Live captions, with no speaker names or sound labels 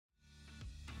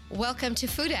Welcome to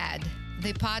Food Ed,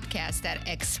 the podcast that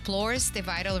explores the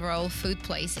vital role food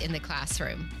plays in the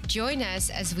classroom. Join us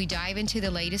as we dive into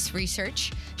the latest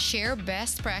research, share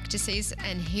best practices,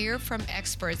 and hear from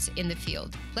experts in the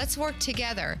field. Let's work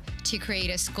together to create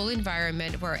a school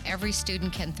environment where every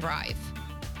student can thrive.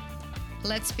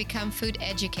 Let's become food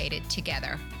educated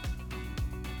together.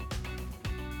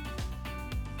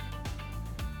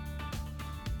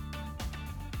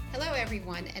 Hello,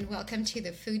 everyone, and welcome to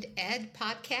the Food Ed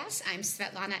podcast. I'm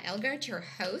Svetlana Elgart, your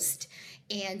host,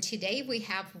 and today we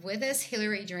have with us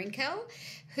Hilary Drinko,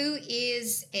 who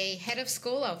is a head of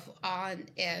school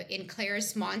in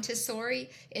Claire's Montessori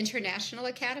International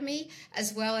Academy,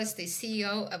 as well as the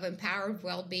CEO of Empowered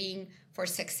Wellbeing for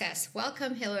Success.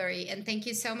 Welcome, Hilary, and thank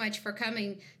you so much for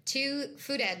coming to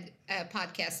Food Ed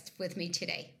podcast with me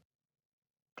today.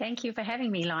 Thank you for having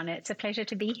me, Lana. It's a pleasure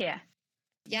to be here.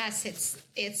 Yes,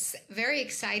 it's very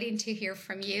exciting to hear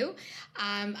from you.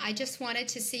 I just wanted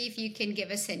to see if you can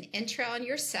give us an intro on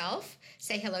yourself,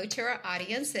 say hello to our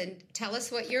audience, and tell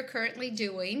us what you're currently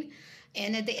doing.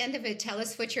 And at the end of it, tell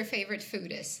us what your favorite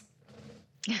food is.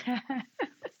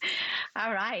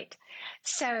 All right.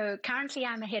 So currently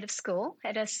I'm a head of school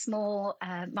at a small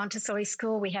Montessori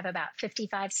school. We have about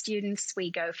 55 students.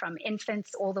 We go from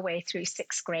infants all the way through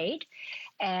sixth grade.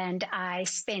 And I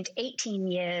spent 18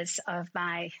 years of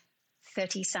my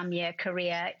 30-some year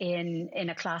career in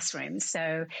a classroom.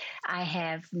 So I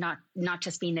have not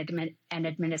just been an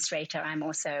administrator. I'm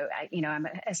also, I'm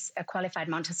a qualified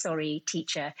Montessori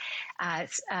teacher,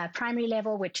 primary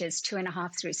level, which is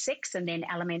 2.5 through 6, and then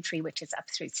elementary, which is up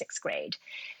through sixth grade.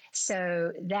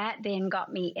 So that then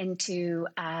got me into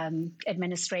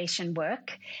administration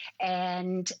work.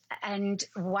 And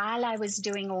while I was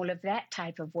doing all of that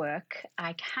type of work,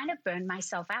 I kind of burned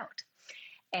myself out.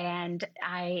 And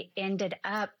I ended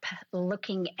up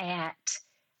looking at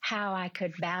how I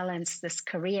could balance this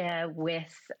career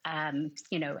with,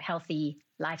 healthy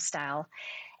lifestyle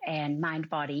and mind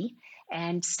body,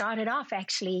 and started off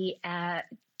actually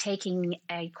taking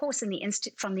a course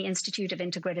from the Institute of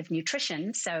Integrative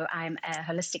Nutrition. So I'm a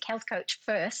holistic health coach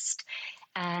first,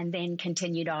 and then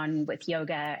continued on with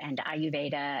yoga and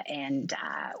Ayurveda and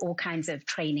all kinds of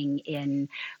training in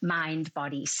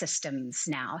mind-body systems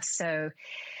now. So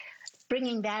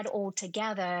bringing that all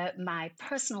together, my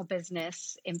personal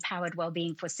business, Empowered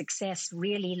Wellbeing for Success,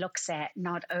 really looks at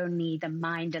not only the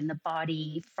mind and the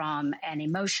body from an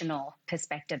emotional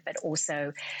perspective, but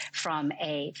also from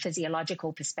a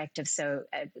physiological perspective. So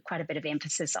quite a bit of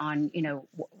emphasis on,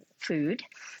 food,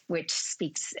 which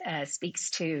speaks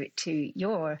to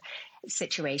your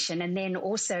situation. And then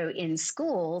also in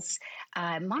schools,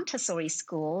 Montessori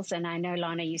schools, and I know,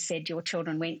 Lana, you said your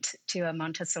children went to a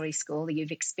Montessori school, you've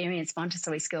experienced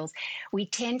Montessori schools. We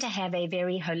tend to have a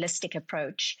very holistic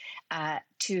approach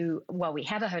we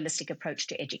have a holistic approach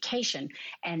to education,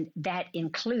 and that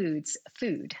includes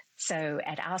food. So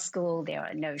at our school, there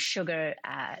are no sugar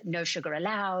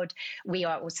allowed. We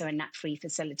are also a nut-free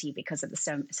facility because of the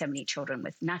so many children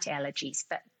with nut allergies.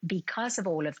 But because of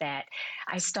all of that,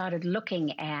 I started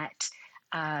looking at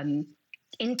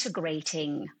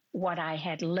integrating what I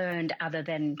had learned other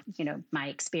than, my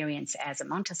experience as a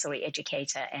Montessori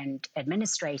educator and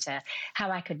administrator, how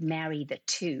I could marry the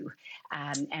two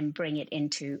and bring it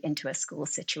into a school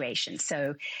situation.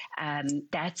 So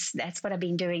that's what I've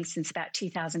been doing since about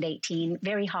 2018,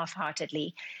 very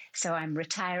half-heartedly. So I'm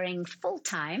retiring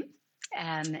full-time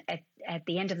at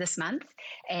the end of this month,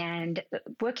 and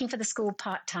working for the school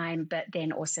part-time, but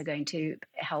then also going to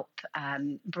help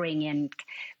bring in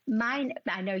mine.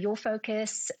 I know your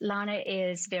focus, Lana,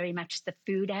 is very much the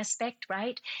food aspect,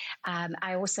 right?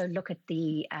 I also look at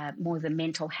the more the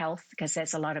mental health, because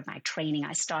that's a lot of my training.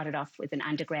 I started off with an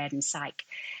undergrad in psych.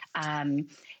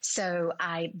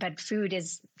 But food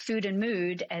and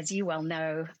mood, as you well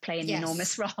know, play an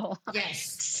enormous role.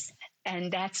 Yes.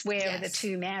 And that's where the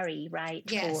two marry, right?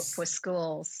 Yes. For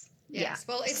schools. Yes. Yeah.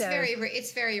 Well,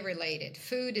 it's very related.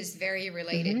 Food is very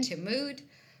related to mood.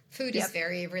 Food is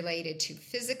very related to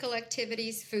physical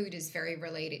activities. Food is very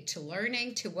related to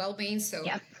learning, to well-being. So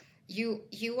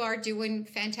you are doing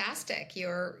fantastic.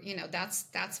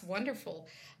 That's wonderful.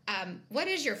 What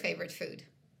is your favorite food?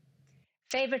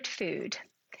 Favorite food?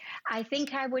 I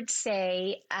think I would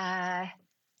say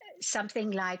something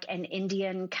like an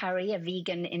Indian curry, a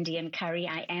vegan Indian curry.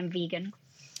 I am vegan.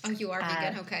 Oh, you are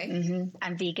vegan? Okay. Mm-hmm.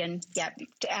 I'm vegan. Yeah.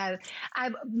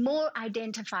 I'm more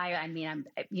identifier. I mean, I'm,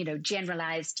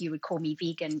 generalized, you would call me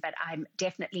vegan, but I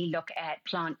definitely look at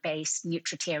plant-based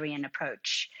nutritarian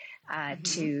approach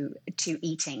to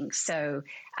eating. So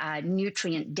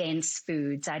nutrient-dense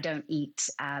foods. I don't eat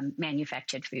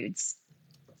manufactured foods.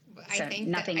 I So think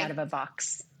nothing out of a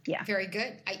box. Yeah. Very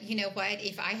good. You know what?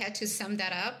 If I had to sum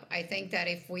that up, I think that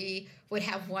if we would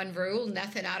have one rule,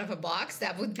 nothing out of a box,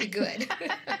 that would be good.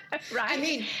 Right. I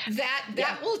mean,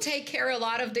 that will take care of a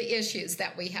lot of the issues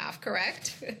that we have,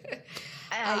 correct?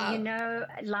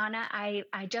 Lana, I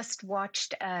just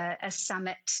watched a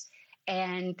summit,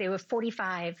 and there were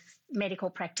 45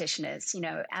 medical practitioners,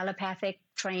 allopathic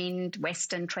trained,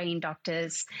 Western trained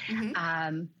doctors.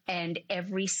 Mm-hmm. And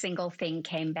every single thing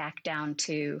came back down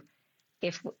to,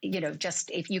 if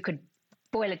you could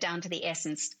boil it down to the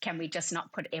essence, can we just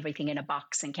not put everything in a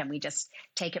box, and can we just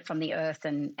take it from the earth,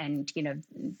 and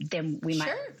then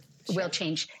we'll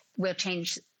change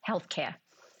healthcare.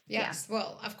 Yes. Yeah.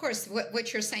 Well, of course,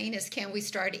 what you're saying is, can we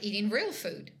start eating real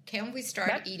food? Can we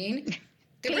start eating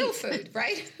the real food,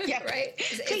 right? Yeah. Right?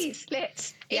 Please,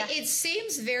 let's. Yeah. It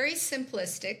seems very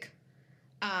simplistic.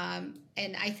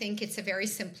 And I think it's a very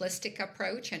simplistic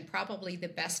approach, and probably the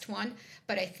best one.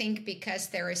 But I think because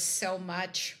there is so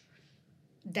much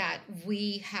that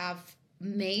we have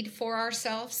made for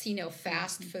ourselves,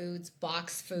 fast foods,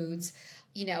 box foods,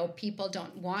 people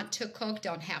don't want to cook,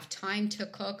 don't have time to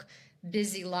cook,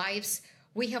 busy lives.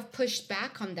 We have pushed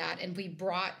back on that, and we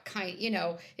brought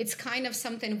it's kind of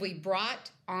something we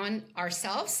brought on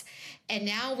ourselves. And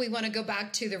now we want to go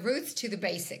back to the roots, to the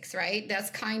basics, right? That's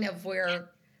kind of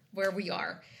where we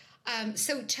are.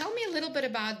 So tell me a little bit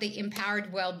about the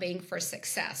Empowered Wellbeing for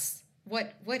Success.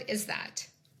 What is that?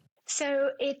 So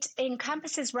it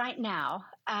encompasses right now,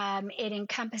 I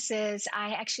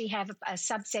actually have a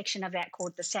subsection of that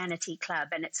called the Sanity Club,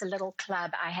 and it's a little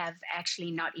club. I have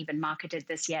actually not even marketed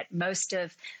this yet. Most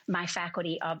of my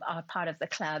faculty are part of the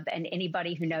club, and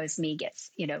anybody who knows me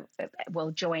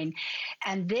will join.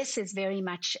 And this is very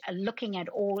much looking at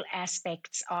all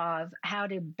aspects of how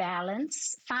to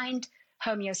find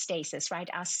homeostasis, right?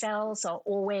 Our cells are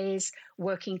always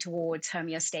working towards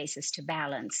homeostasis, to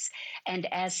balance. And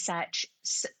as such,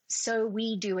 so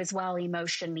we do as well,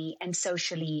 emotionally and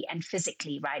socially and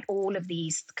physically, right? All of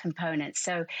these components.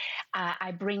 So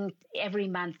every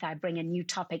month I bring a new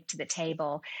topic to the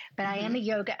table, but I'm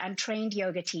I'm trained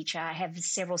yoga teacher. I have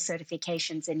several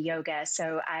certifications in yoga.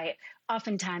 So I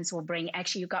oftentimes will bring,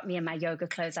 actually, you got me in my yoga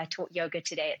clothes. I taught yoga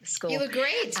today at the school. You look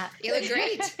great. You look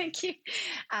great. Thank you.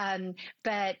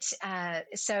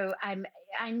 So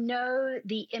I know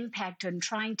the impact on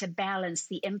trying to balance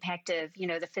the impact of,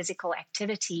 the physical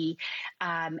activity,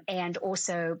 and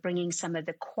also bringing some of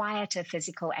the quieter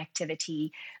physical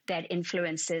activity that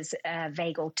influences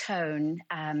vagal tone.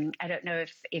 I don't know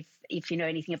if you know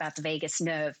anything about the vagus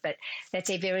nerve, but that's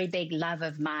a very big love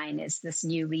of mine, is this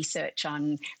new research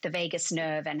on the vagus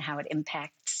nerve and how it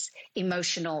impacts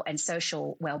emotional and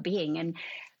social well-being. And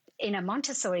in a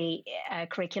Montessori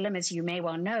curriculum, as you may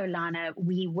well know, Lana,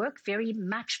 we work very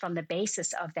much from the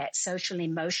basis of that social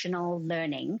emotional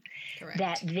learning. Correct.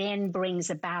 That then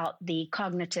brings about the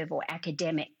cognitive or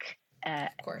academic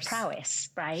prowess,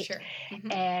 right? Sure.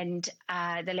 Mm-hmm. And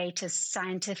the latest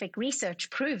scientific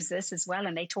research proves this as well,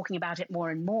 and they're talking about it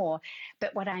more and more.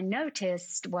 But what I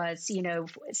noticed was,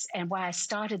 and why I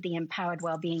started the Empowered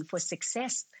Wellbeing for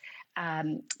Success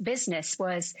business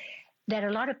was that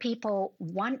a lot of people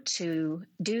want to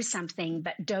do something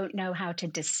but don't know how to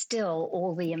distill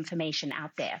all the information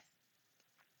out there.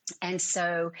 And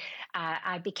so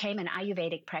I became an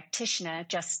Ayurvedic practitioner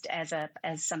just as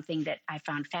something that I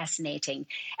found fascinating.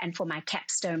 And for my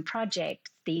capstone project,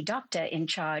 the doctor in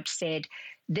charge said,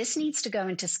 this needs to go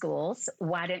into schools.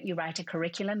 Why don't you write a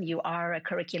curriculum? You are a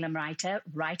curriculum writer.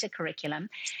 Write a curriculum.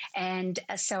 And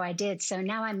so I did. So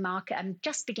now I'm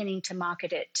just beginning to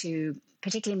market it to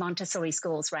particularly Montessori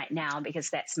schools right now, because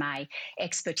that's my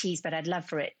expertise. But I'd love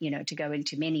for it, to go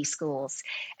into many schools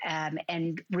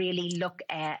and really look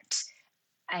at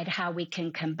how we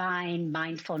can combine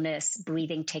mindfulness,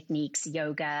 breathing techniques,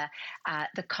 yoga,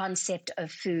 the concept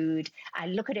of food. I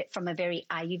look at it from a very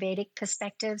Ayurvedic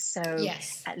perspective. So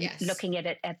yes. Looking at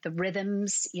it at the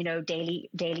rhythms,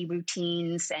 daily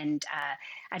routines. And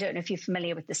I don't know if you're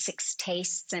familiar with the 6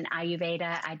 tastes in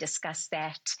Ayurveda. I discuss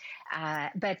that.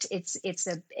 But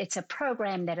it's a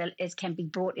program that can be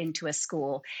brought into a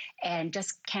school and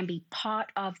just can be part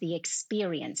of the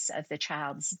experience of the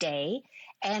child's day.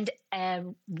 And a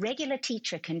regular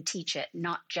teacher can teach it,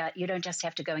 you don't just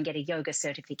have to go and get a yoga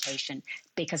certification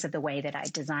because of the way that I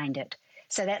designed it.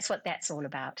 So that's what that's all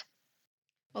about.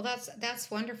 Well, that's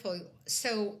wonderful.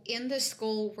 So in the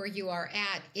school where you are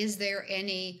at, is there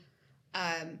any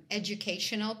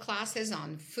educational classes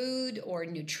on food or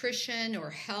nutrition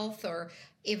or health? Or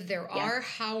if there are,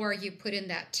 how are you putting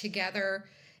that together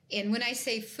And when I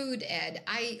say food ed,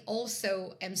 I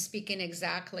also am speaking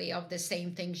exactly of the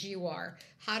same things you are.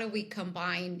 How do we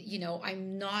combine,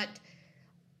 I'm not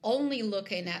only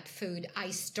looking at food. I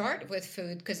start with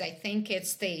food because I think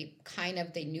it's the kind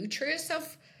of the nutritious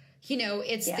of, Yeah.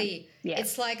 Yeah.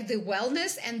 it's like the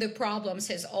wellness and the problems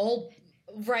is all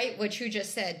right, what you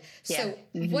just said. Yeah. So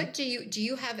what do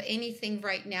you have anything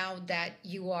right now that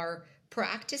you are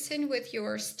practicing with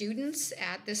your students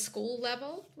at the school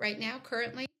level right now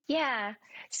currently? Yeah.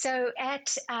 So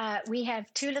at we have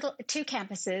two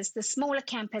campuses. The smaller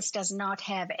campus does not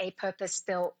have a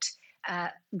purpose-built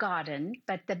garden,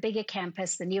 but the bigger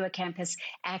campus, the newer campus,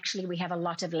 actually we have a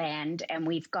lot of land, and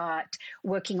we've got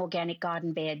working organic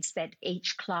garden beds that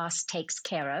each class takes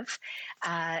care of.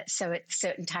 So at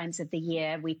certain times of the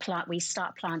year, we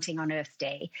start planting on Earth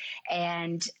Day,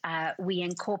 and we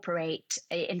incorporate,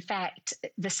 in fact,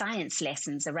 the science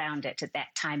lessons around it at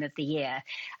that time of the year.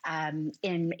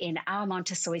 In our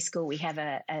Montessori school, we have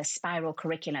a spiral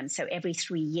curriculum. So every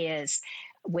 3 years,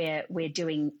 we're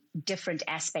doing different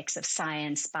aspects of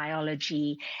science,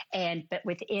 biology, but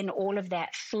within all of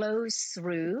that flows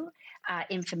through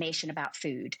information about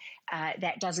food.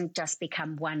 That doesn't just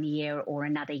become 1 year or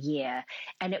another year,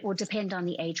 and it will depend on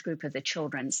the age group of the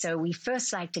children. So we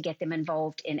first like to get them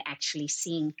involved in actually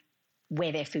seeing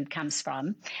where their food comes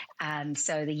from.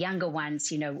 So the younger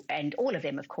ones, and all of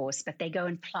them, of course, but they go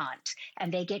and plant,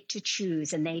 and they get to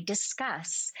choose, and they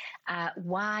discuss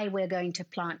why we're going to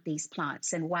plant these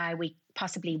plants and why we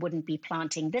possibly wouldn't be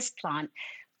planting this plant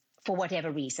for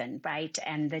whatever reason, right?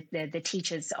 And the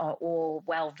teachers are all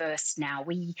well versed now.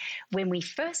 When we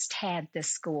first had the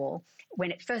school,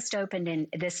 when it first opened in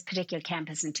this particular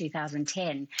campus in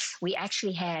 2010, we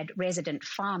actually had resident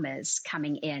farmers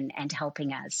coming in and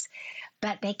helping us.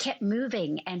 But they kept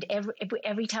moving, and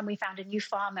every time we found a new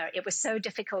farmer, it was so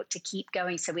difficult to keep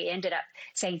going. So we ended up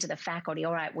saying to the faculty,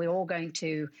 all right, we're all going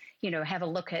to, have a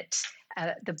look at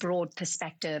the broad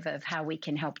perspective of how we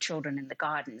can help children in the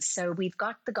gardens. So we've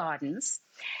got the gardens.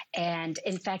 And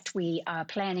in fact, we are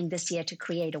planning this year to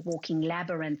create a walking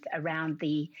labyrinth around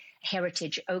the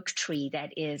heritage oak tree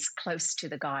that is close to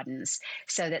the gardens,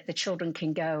 so that the children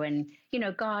can go and,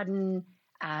 garden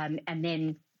and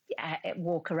then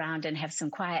walk around and have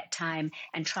some quiet time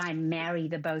and try and marry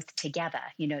the both together,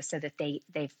 so that they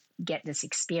get this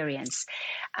experience.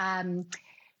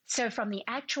 So from the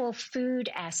actual food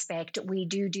aspect, we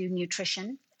do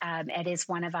nutrition. It is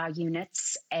one of our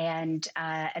units. And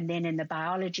then in the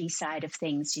biology side of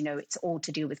things, it's all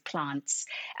to do with plants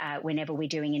whenever we're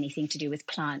doing anything to do with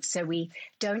plants. So we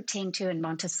don't tend to, in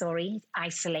Montessori,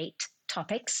 isolate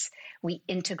topics. We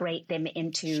integrate them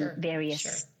into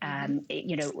various,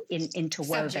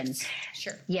 interwoven. Subjects.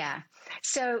 Sure. Yeah.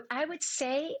 So I would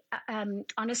say,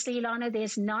 honestly, Ilana,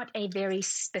 there's not a very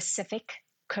specific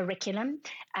curriculum.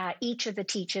 Each of the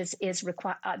teachers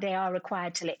they are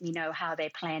required to let me know how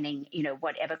they're planning,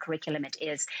 whatever curriculum it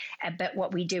is. But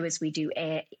what we do is we do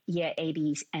year A,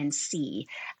 B, and C.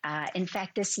 In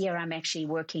fact, this year I'm actually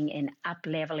working in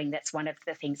up-leveling. That's one of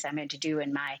the things I'm going to do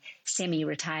in my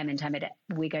semi-retirement.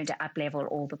 We're going to up-level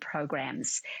all the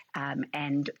programs,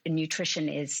 and nutrition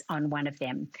is on one of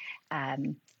them.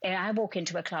 And I walk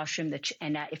into a classroom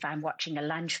and if I'm watching a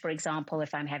lunch, for example,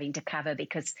 if I'm having to cover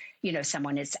because,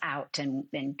 someone is out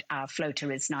and our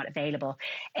floater is not available,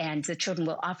 and the children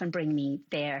will often bring me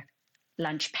their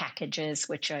lunch packages,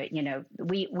 which are,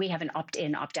 we have an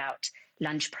opt-in, opt-out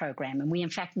lunch program. And we,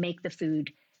 in fact, make the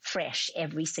food fresh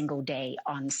every single day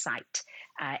on site.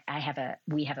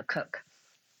 We have a cook.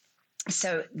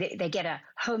 So they get a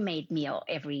homemade meal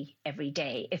every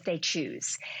day if they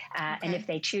choose. Okay. And if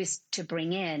they choose to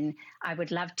bring in, I would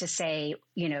love to say,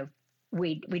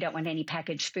 we don't want any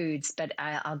packaged foods, but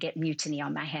I'll get mutiny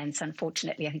on my hands.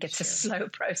 Unfortunately, I think it's a slow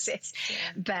process. Sure.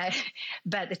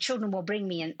 But the children will bring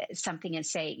me in something and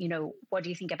say, what do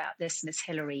you think about this, Miss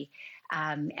Hillary?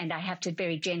 And I have to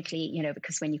very gently,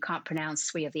 because when you can't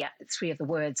pronounce three of the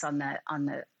words on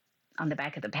the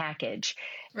back of the package,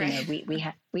 right.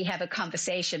 we have a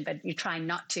conversation, but you're trying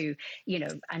not to,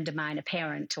 undermine a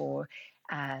parent or.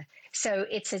 So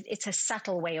it's a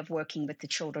subtle way of working with the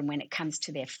children when it comes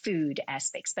to their food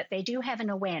aspects, but they do have an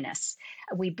awareness.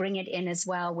 We bring it in as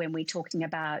well when we're talking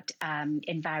about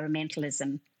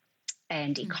environmentalism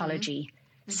and ecology.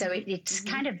 Mm-hmm. So it's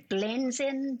kind of blends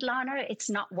in, Lana. It's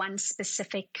not one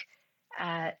specific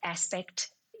aspect.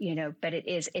 But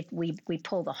we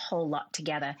pull the whole lot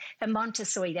together. And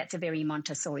Montessori, that's a very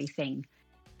Montessori thing.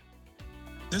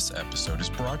 This episode is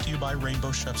brought to you by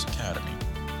Rainbow Chefs Academy.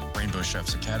 Rainbow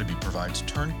Chefs Academy provides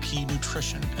turnkey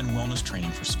nutrition and wellness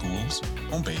training for schools,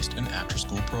 home-based, and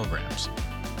after-school programs.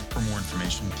 For more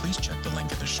information, please check the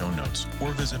link in the show notes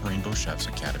or visit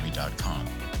rainbowchefsacademy.com.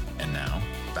 And now,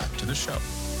 back to the show.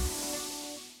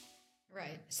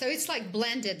 Right. So it's like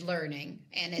blended learning,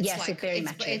 and it's Yes, like it very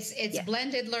much it's is. Yes.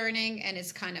 blended learning, and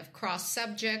it's kind of cross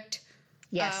subject.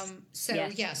 Yes.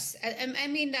 Yes, I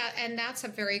mean that, and that's a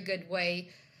very good way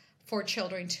for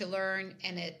children to learn,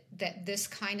 and that this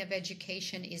kind of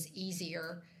education is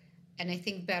easier, and I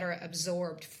think better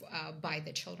absorbed by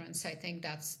the children. So I think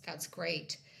that's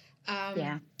great.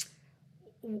 Yeah.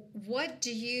 What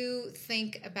do you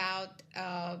think about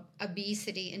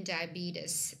obesity and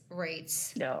diabetes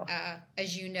rates? No.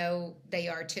 As you know, they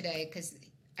are today, because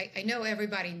I know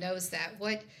everybody knows that.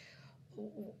 What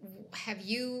have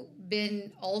you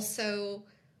been also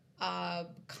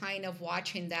kind of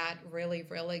watching that really,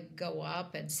 really go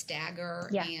up and stagger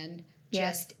and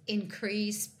just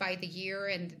increase by the year?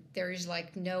 And there's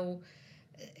like no.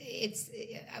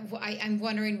 I'm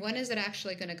wondering, when is it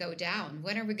actually going to go down?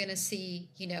 When are we going to see,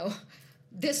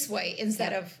 this way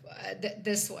instead of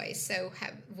this way? So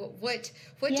what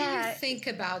do you think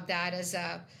about that as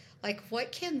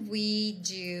what can we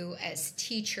do as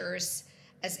teachers,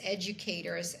 as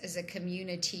educators, as a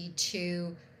community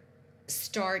to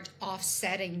start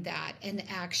offsetting that and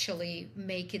actually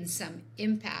making some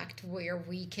impact where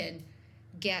we can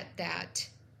get that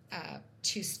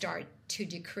to start to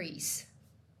decrease?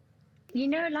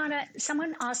 Lana,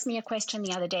 someone asked me a question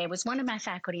the other day. It was one of my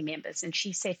faculty members, and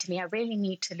she said to me, I really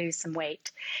need to lose some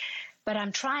weight, but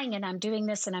I'm trying and I'm doing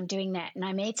this and I'm doing that. And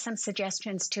I made some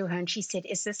suggestions to her, and she said,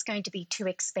 is this going to be too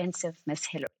expensive, Miss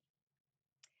Hillary?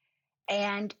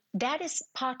 And that is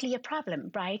partly a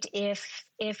problem, right? If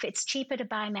it's cheaper to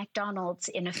buy McDonald's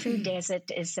in a food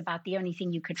desert is about the only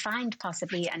thing you could find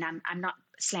possibly, and I'm not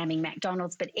slamming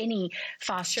McDonald's, but any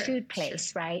fast food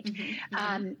place, right?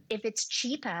 Mm-hmm. If it's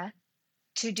cheaper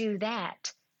to do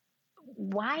that,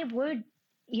 why would,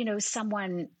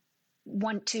 someone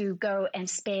want to go and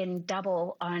spend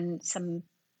double on some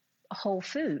whole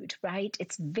food, right?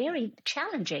 It's very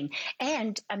challenging.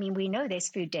 And I mean, we know there's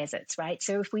food deserts, right?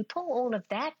 So if we pull all of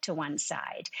that to one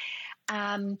side,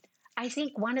 I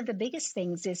think one of the biggest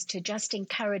things is to just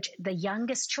encourage the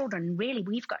youngest children. Really,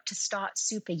 we've got to start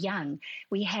super young.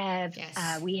 We have,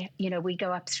 we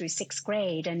go up through 6th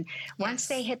grade, and once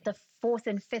they hit the 4th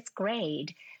and 5th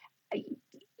grade,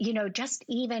 just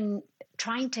even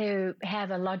trying to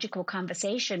have a logical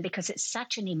conversation, because it's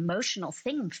such an emotional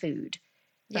thing, food,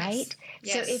 right?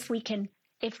 Yes. So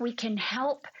if we can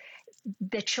help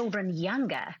the children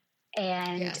younger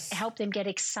and help them get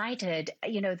excited.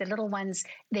 The little ones,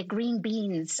 their green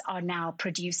beans are now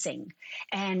producing,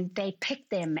 and they picked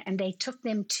them and they took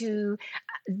them to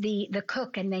the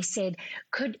cook, and they said,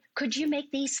 could you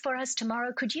make these for us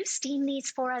tomorrow? Could you steam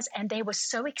these for us? And they were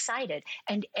so excited.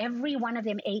 And every one of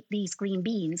them ate these green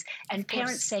beans, and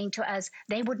parents saying to us,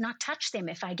 they would not touch them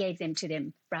if I gave them to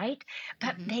them, right?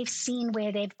 But they've seen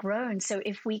where they've grown. So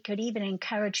if we could even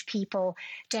encourage people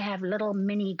to have little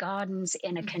mini gardens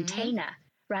in a container,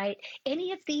 right?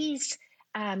 Any of these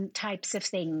types of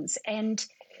things. And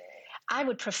I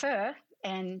would prefer,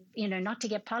 and, not to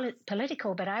get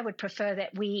political, but I would prefer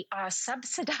that we are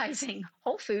subsidizing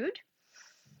whole food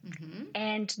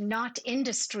and not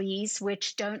industries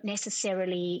which don't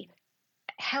necessarily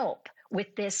help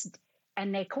with this.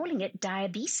 And they're calling it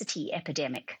diabetes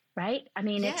epidemic, right? I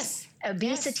mean, it's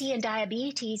obesity and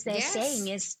diabetes, they're saying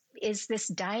is this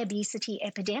diabetes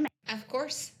epidemic. Of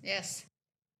course, yes.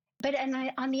 But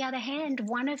on the other hand,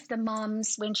 one of the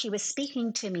moms, when she was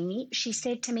speaking to me, she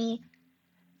said to me,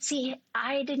 see,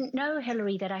 I didn't know,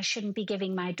 Hillary, that I shouldn't be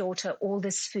giving my daughter all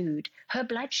this food. Her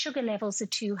blood sugar levels are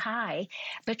too high,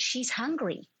 but she's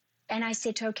hungry. And I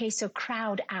said to her, okay, so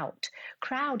crowd out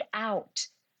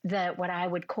what I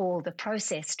would call the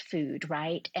processed food,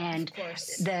 right? And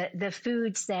the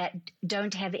foods that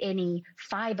don't have any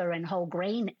fiber and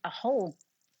whole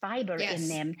fiber in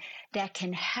them that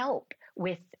can help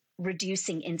with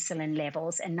reducing insulin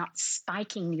levels and not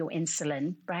spiking your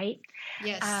insulin, right?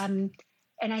 Yes.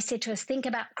 And I said to her, think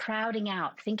about crowding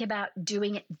out, think about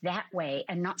doing it that way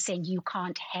and not saying you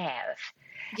can't have.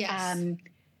 Yes.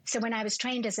 So when I was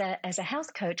trained as a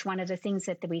health coach, one of the things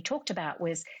that we talked about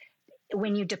was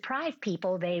when you deprive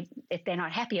people, if they're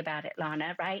not happy about it,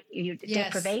 Lana, right?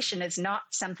 Deprivation is not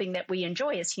something that we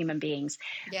enjoy as human beings.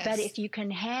 Yes. But if you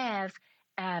can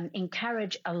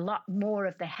encourage a lot more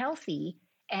of the healthy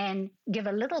and give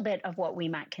a little bit of what we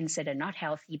might consider not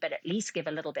healthy, but at least give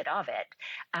a little bit of it,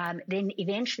 then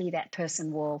eventually that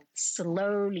person will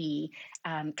slowly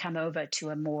come over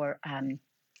to a more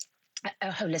a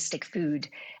holistic food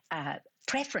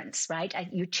preference, right?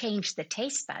 You change the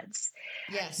taste buds.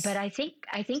 Yes. But I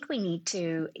think we need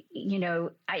to,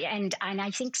 and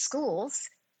I think schools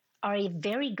are a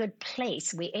very good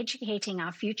place. We're educating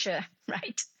our future,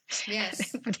 right?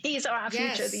 Yes. These are our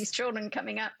future, Yes. these children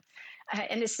coming up.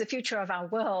 And it's the future of our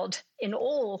world on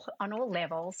all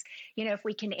levels. If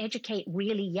we can educate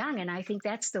really young, and I think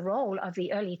that's the role of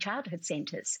the early childhood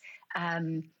centers,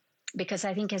 because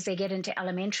I think as they get into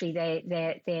elementary,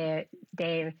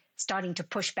 they're starting to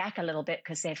push back a little bit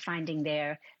because they're finding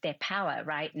their power,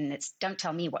 right? And it's don't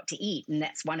tell me what to eat, and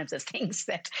that's one of the things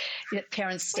that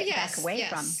parents step back away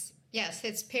from. Yes,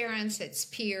 it's parents, it's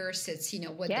peers, it's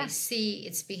what they see,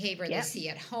 it's behavior they see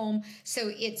at home. So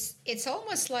it's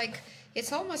almost like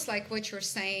what you're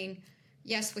saying.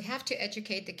 Yes, we have to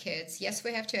educate the kids. Yes,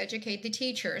 we have to educate the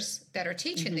teachers that are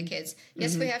teaching the kids.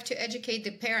 Yes, we have to educate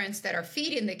the parents that are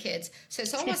feeding the kids. So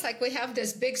it's almost like we have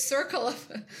this big circle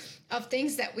of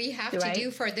things that we have to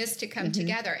do for this to come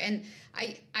together. And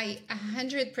I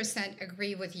 100%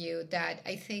 agree with you that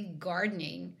I think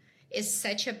gardening is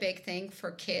such a big thing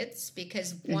for kids,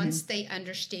 because once they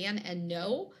understand and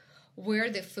know where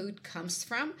the food comes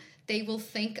from, they will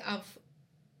think of,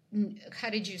 how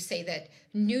did you say that,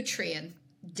 nutrient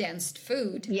dense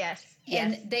food. Yes.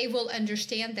 And they will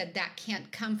understand that can't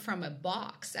come from a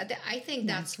box. I think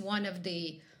that's one of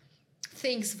the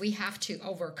things we have to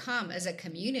overcome as a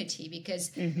community,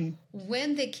 because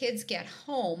when the kids get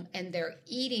home and they're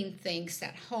eating things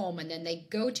at home, and then they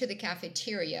go to the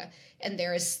cafeteria and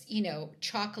there's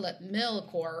chocolate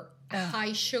milk or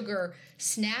high sugar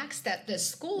snacks that the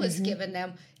school has given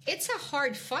them, it's a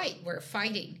hard fight we're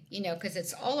fighting, because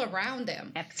it's all around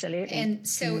them. Absolutely. And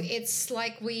so it's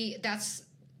like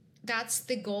that's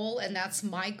the goal, and that's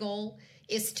my goal,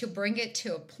 is to bring it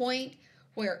to a point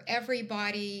where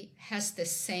everybody has the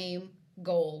same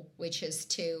goal, which is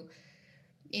to,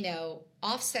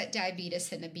 offset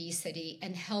diabetes and obesity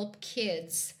and help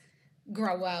kids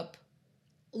grow up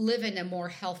living a more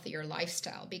healthier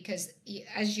lifestyle. Because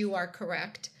as you are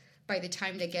correct, by the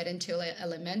time they get into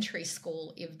elementary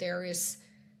school, if there is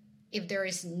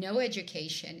no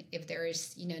education, if there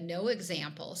is no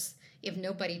examples, if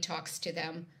nobody talks to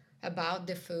them about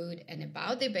the food and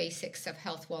about the basics of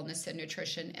health, wellness, and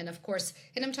nutrition, and of course,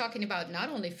 and I'm talking about not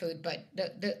only food, but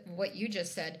the what you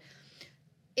just said,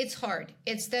 it's hard.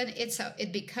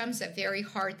 It becomes a very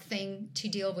hard thing to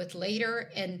deal with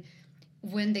later, and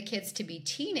when the kids to be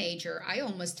teenager, I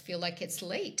almost feel like it's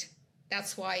late.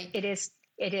 That's why it is.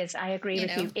 I agree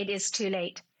with you. It is too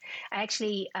late. I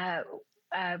actually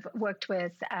worked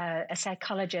with a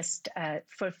psychologist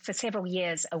for several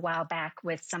years a while back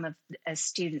with some of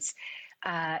students.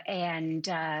 And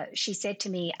she said to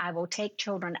me, I will take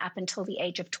children up until the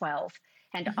age of 12.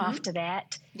 And after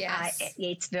that,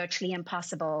 it's virtually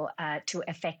impossible to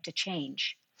effect a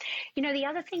change. The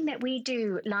other thing that we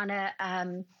do, Lana,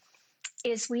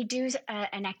 is we do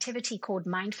an activity called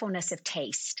mindfulness of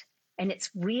taste. And it's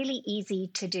really easy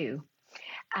to do.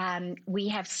 We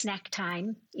have snack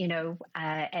time, or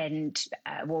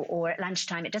at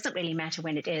lunchtime. It doesn't really matter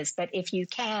when it is, but if you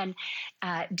can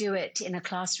do it in a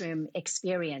classroom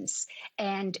experience,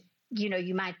 and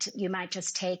you might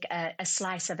just take a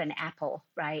slice of an apple,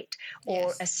 right,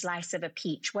 or a slice of a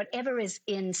peach, whatever is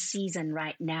in season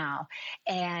right now,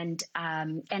 and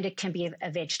it can be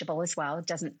a vegetable as well. It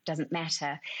doesn't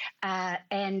matter,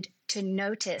 and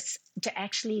to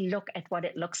actually look at what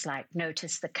it looks like,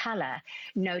 notice the color,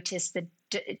 notice the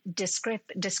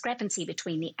discrepancy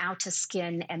between the outer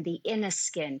skin and the inner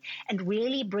skin, and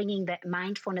really bringing that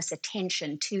mindfulness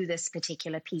attention to this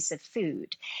particular piece of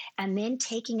food, and then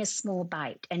taking a small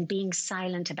bite and being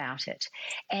silent about it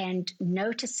and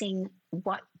noticing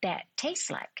what that tastes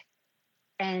like.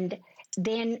 And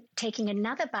then taking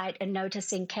another bite and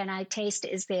noticing, can I taste,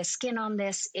 is there skin on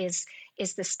this? Is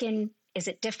the skin, is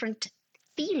it different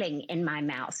feeling in my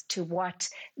mouth to what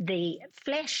the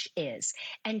flesh is?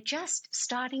 And just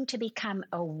starting to become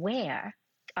aware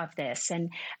of this.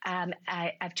 And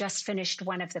I've just finished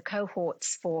one of the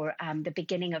cohorts for the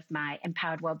beginning of my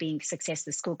Empowered Wellbeing Success,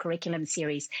 the school curriculum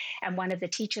series. And one of the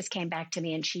teachers came back to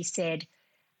me and she said,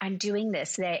 I'm doing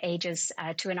this. They're ages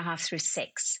 2.5 through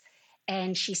 6.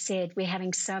 And she said, we're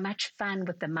having so much fun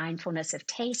with the mindfulness of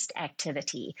taste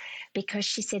activity, because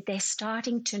she said they're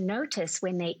starting to notice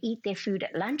when they eat their food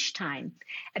at lunchtime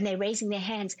and they're raising their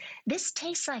hands, this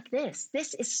tastes like this.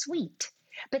 This is sweet,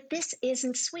 but this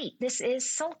isn't sweet. This is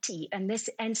salty.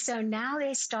 And so now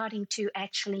they're starting to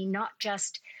actually not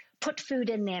just put food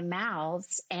in their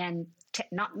mouths and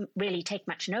not really take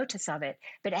much notice of it,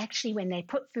 but actually when they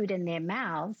put food in their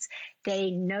mouths,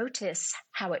 they notice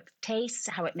how it tastes,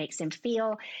 how it makes them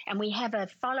feel. And we have a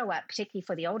follow-up, particularly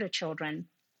for the older children.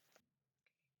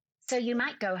 So you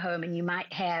might go home and you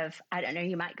might have, I don't know,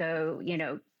 you might go,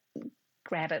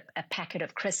 grab a packet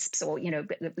of crisps or,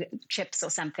 chips or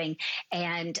something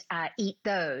and eat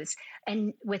those.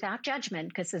 And without judgment,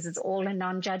 because this is all a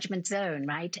non-judgment zone,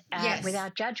 right? Yes.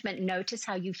 Without judgment, notice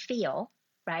how you feel,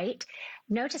 right?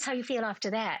 Notice how you feel after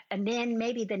that. And then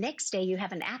maybe the next day you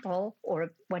have an apple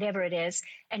or whatever it is,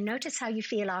 and notice how you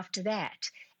feel after that.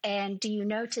 And do you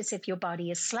notice if your body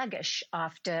is sluggish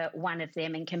after one of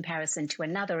them in comparison to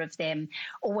another of them,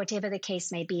 or whatever the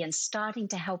case may be, and starting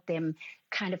to help them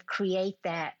kind of create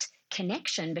that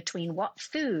connection between what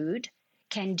food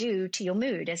can do to your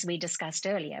mood, as we discussed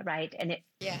earlier, right? And it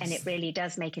really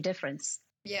does make a difference.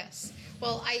 Yes.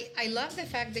 Well, I love the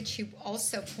fact that you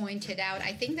also pointed out,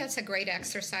 I think that's a great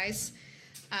exercise.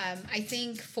 I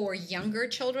think for younger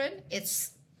children,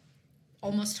 it's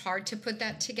almost hard to put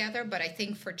that together, but I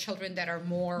think for children that are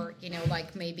more,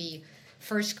 like maybe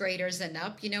first graders and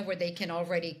up, where they can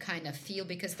already kind of feel,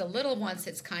 because the little ones,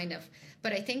 it's kind of,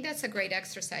 but I think that's a great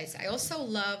exercise. I also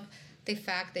love the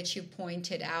fact that you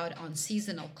pointed out on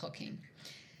seasonal cooking.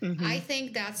 Mm-hmm. I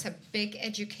think that's a big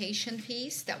education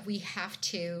piece that we have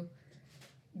to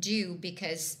do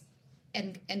because,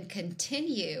 and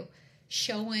continue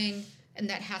showing. And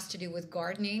that has to do with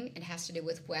gardening. It has to do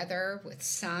with weather, with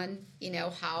sun,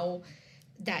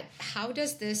 how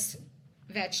does this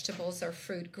vegetables or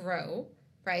fruit grow,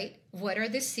 right? What are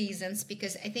the seasons?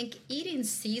 Because I think eating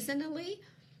seasonally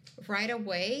right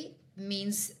away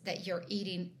means that you're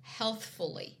eating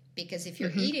healthfully. Because if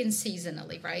you're eating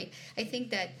seasonally, right, I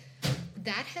think that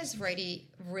has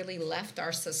really left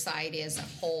our society as a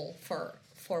whole for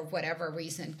whatever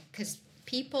reason. Because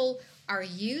people are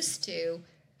used to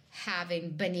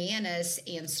having bananas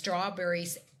and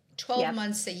strawberries 12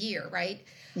 months a year, right?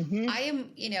 Mm-hmm.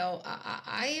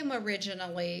 I am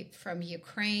originally from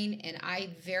Ukraine, and I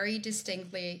very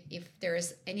distinctly, if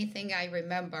there's anything I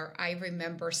remember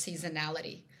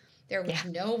seasonality. There was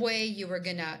no way you were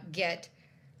going to get,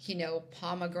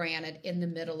 pomegranate in the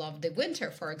middle of the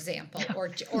winter, for example,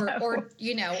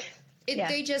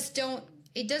 they just don't,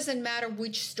 it doesn't matter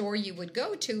which store you would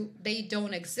go to, they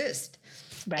don't exist.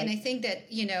 Right. And I think that,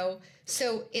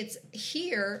 so it's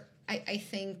here, I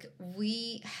think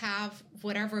we have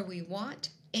whatever we want,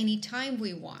 anytime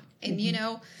we want. And,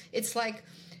 it's like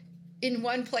in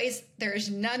one place,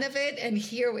 there's none of it. And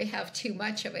here we have too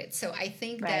much of it. So I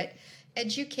think that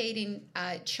educating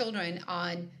children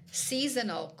on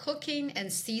seasonal cooking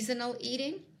and seasonal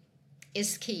eating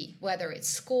is key, whether it's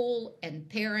school and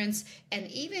parents. And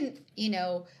even,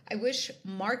 I wish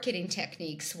marketing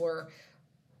techniques were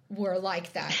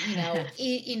like that, hey,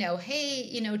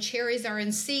 cherries are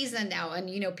in season now.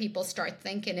 And, people start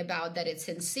thinking about that it's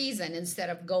in season instead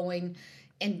of going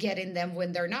and getting them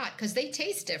when they're not, because they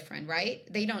taste different, right?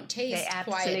 They don't taste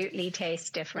absolutely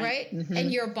taste different. Right? Mm-hmm.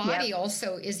 And your body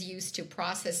also is used to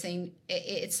processing.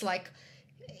 It's like,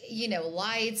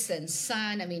 lights and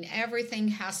sun. I mean, everything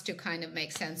has to kind of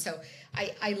make sense. So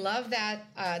I love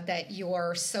that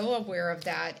you're so aware of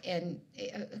that and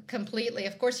completely,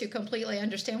 of course, you completely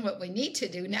understand what we need to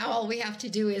do. Now all we have to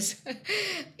do is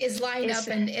line up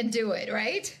and do it,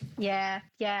 right? Yeah.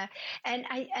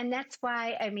 And that's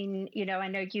why, I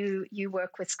know you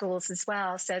work with schools as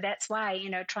well. So that's why,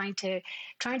 trying to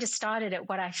start it at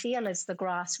what I feel is the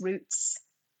grassroots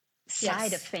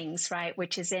side of things, right,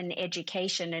 which is in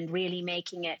education and really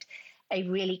making it a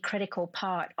really critical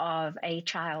part of a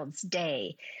child's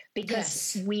day,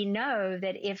 because we know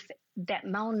that if that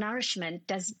malnourishment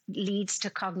leads to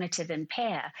cognitive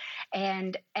impair,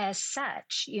 and as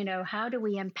such, how do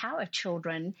we empower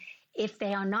children if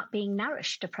they are not being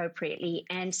nourished appropriately?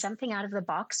 And something out of the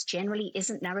box generally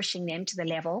isn't nourishing them to the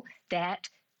level that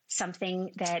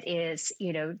something that is,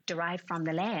 derived from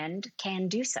the land can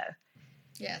do so.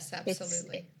 Yes,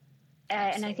 absolutely.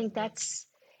 And I think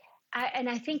and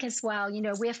I think as well,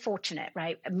 we're fortunate,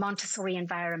 right? Montessori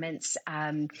environments.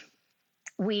 When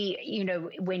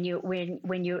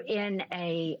you're in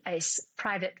a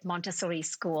private Montessori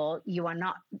school, you're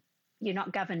not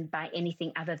governed by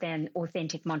anything other than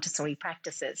authentic Montessori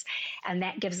practices. And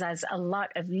that gives us a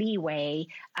lot of leeway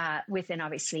within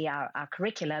obviously our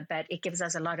curricula, but it gives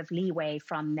us a lot of leeway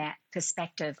from that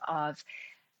perspective of,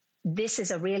 this is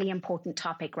a really important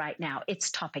topic right now. It's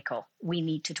topical. We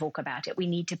need to talk about it. We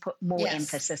need to put more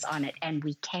emphasis on it, and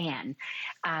we can.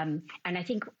 And I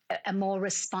think a more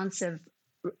responsive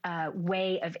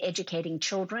way of educating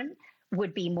children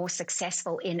would be more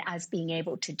successful in us being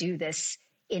able to do this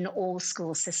in all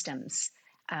school systems.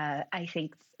 I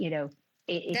think,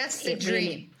 that's the it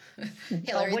dream. Really,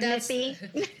 Hillary, wouldn't it be?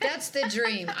 That's the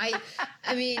dream.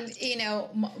 I mean,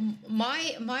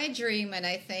 my dream, and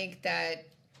I think that,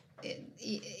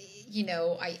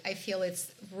 I feel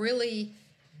it's really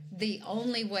the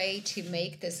only way to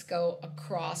make this go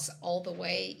across all the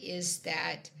way is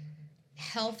that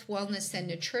health, wellness, and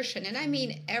nutrition. And I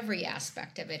mean every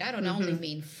aspect of it. I don't only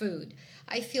mean food.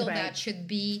 I feel that should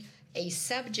be a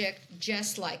subject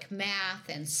just like math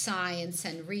and science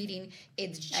and reading.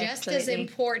 It's just as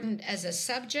important as a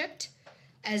subject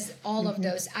as all of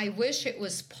those. I wish it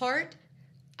was part.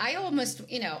 I almost,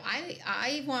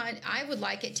 I would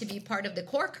like it to be part of the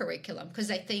core curriculum,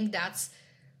 because I think that's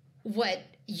what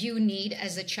you need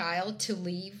as a child to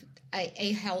live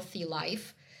a healthy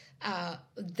life.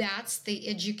 That's the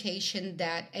education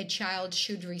that a child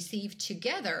should receive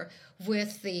together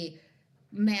with the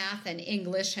math and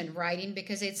English and writing,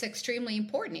 because it's extremely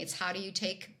important. It's how do you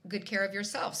take good care of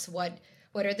yourselves? What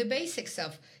are the basics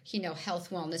of, health,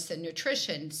 wellness, and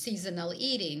nutrition, seasonal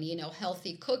eating,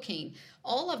 healthy cooking,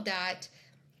 all of that.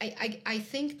 I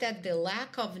think that the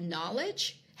lack of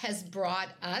knowledge has brought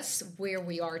us where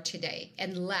we are today,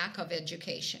 and lack of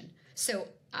education. So,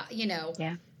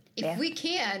 if we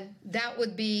can, that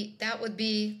would be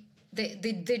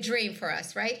the dream for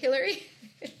us, right, Hillary?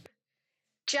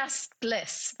 Just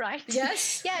bliss, right?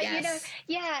 Yes. Yeah, yes.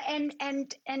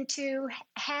 and to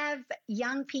have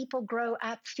young people grow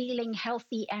up feeling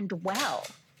healthy and well,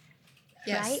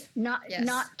 yes. right?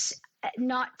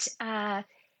 Not.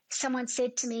 Someone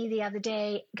said to me the other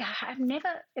day,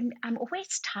 I'm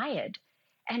always tired,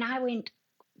 and I went,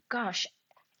 gosh,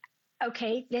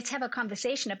 okay, let's have a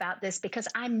conversation about this, because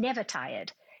I'm never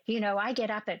tired. I get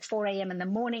up at 4 a.m. in the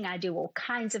morning. I do all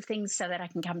kinds of things so that I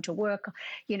can come to work,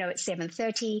 at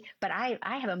 7:30. But I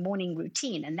have a morning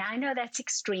routine. And I know that's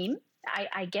extreme.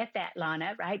 I get that,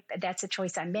 Lana, right? That's a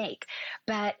choice I make.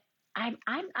 But I'm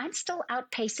still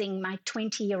outpacing my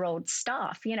 20-year-old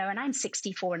staff, and I'm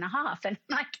 64 and a half. And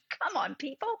I'm like, come on,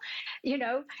 people,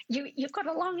 you've got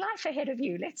a long life ahead of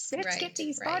you. Let's get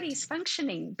these bodies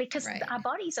functioning, because our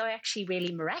bodies are actually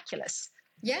really miraculous.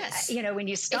 Yes. When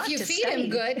you start to feed them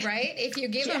good, right? If you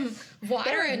give them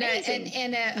water and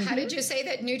how did you say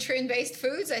that, nutrient-based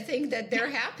foods, I think that they're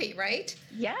happy, right?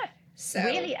 Yeah. So,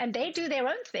 really, and they do their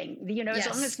own thing, yes.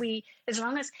 as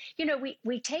long as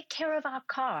we take care of our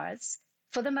cars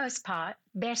for the most part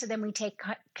better than we take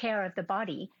care of the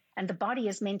body. And the body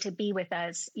is meant to be with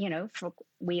us,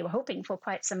 we were hoping for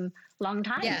quite some long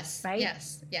time. Yes, right?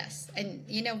 Yes. And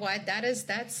you know what?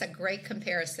 That's a great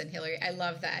comparison, Hillary. I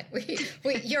love that.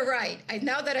 You're right.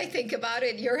 Now that I think about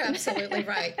it, you're absolutely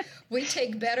right. We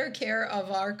take better care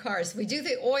of our cars. We do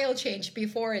the oil change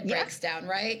before it breaks down,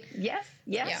 right? Yes.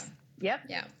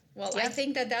 Yeah. Well, I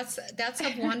think that's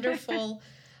a wonderful.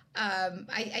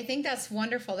 I think that's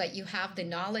wonderful that you have the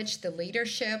knowledge, the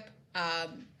leadership,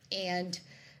 and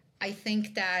I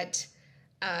think that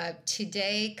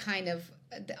today kind of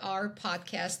our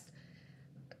podcast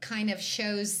kind of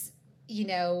shows,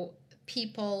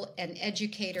 people and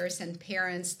educators and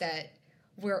parents that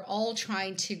we're all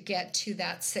trying to get to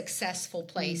that successful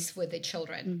place with the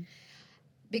children.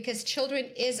 Because children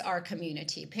is our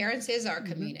community, parents is our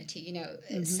community,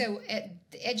 So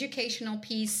the educational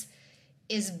piece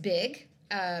is big.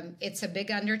 It's a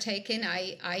big undertaking,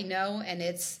 I know, and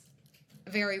it's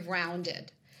very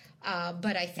rounded.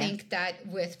 But I think that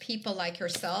with people like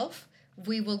yourself,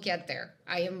 we will get there.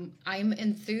 I'm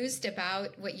enthused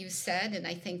about what you said, and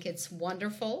I think it's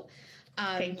wonderful.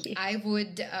 Thank you. I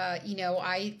would,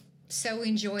 I so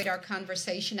enjoyed our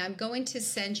conversation. I'm going to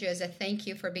send you, as a thank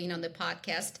you for being on the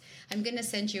podcast, I'm going to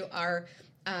send you our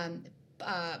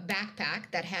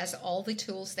backpack that has all the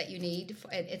tools that you need.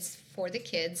 It's for the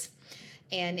kids.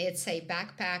 And it's a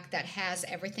backpack that has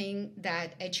everything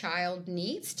that a child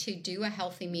needs to do a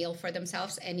healthy meal for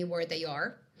themselves anywhere they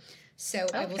are. So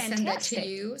I will send that to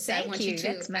you. So I want you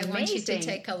to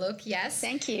take a look. Yes.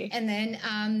 Thank you. And then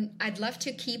I'd love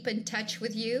to keep in touch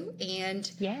with you and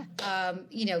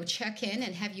check in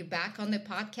and have you back on the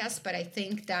podcast. But I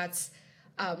think that's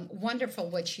wonderful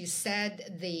what you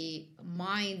said, the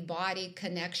mind-body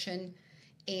connection,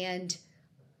 and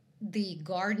the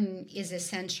garden is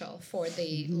essential for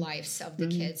the lives of the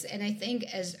kids. And I think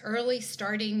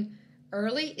starting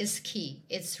early is key.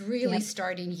 It's really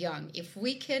starting young. If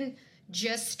we can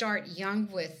just start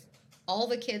young with all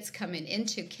the kids coming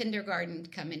into kindergarten,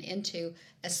 coming into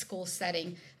a school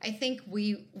setting, I think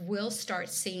we will start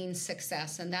seeing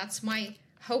success. And that's my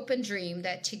hope and dream,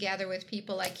 that together with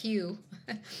people like you,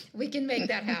 we can make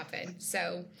that happen.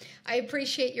 So I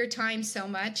appreciate your time so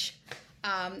much.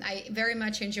 I very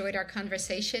much enjoyed our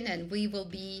conversation, and we will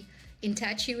be in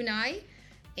touch, you and I.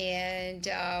 And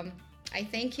I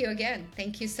thank you again.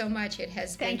 Thank you so much. It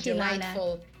has been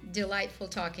delightful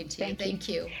talking to you. Thank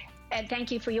you. And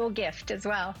thank you for your gift as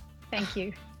well. Thank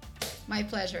you. My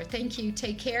pleasure. Thank you.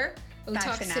 Take care. We'll Bye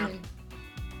talk for soon. now.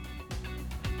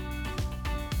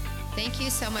 Thank you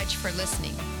so much for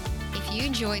listening. If you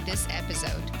enjoyed this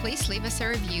episode, please leave us a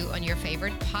review on your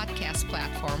favorite podcast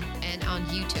platform and on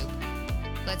YouTube.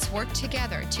 Let's work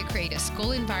together to create a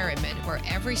school environment where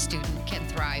every student can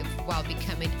thrive while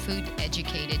becoming food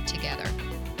educated together.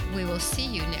 We will see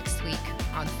you next week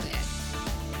on Food Ed.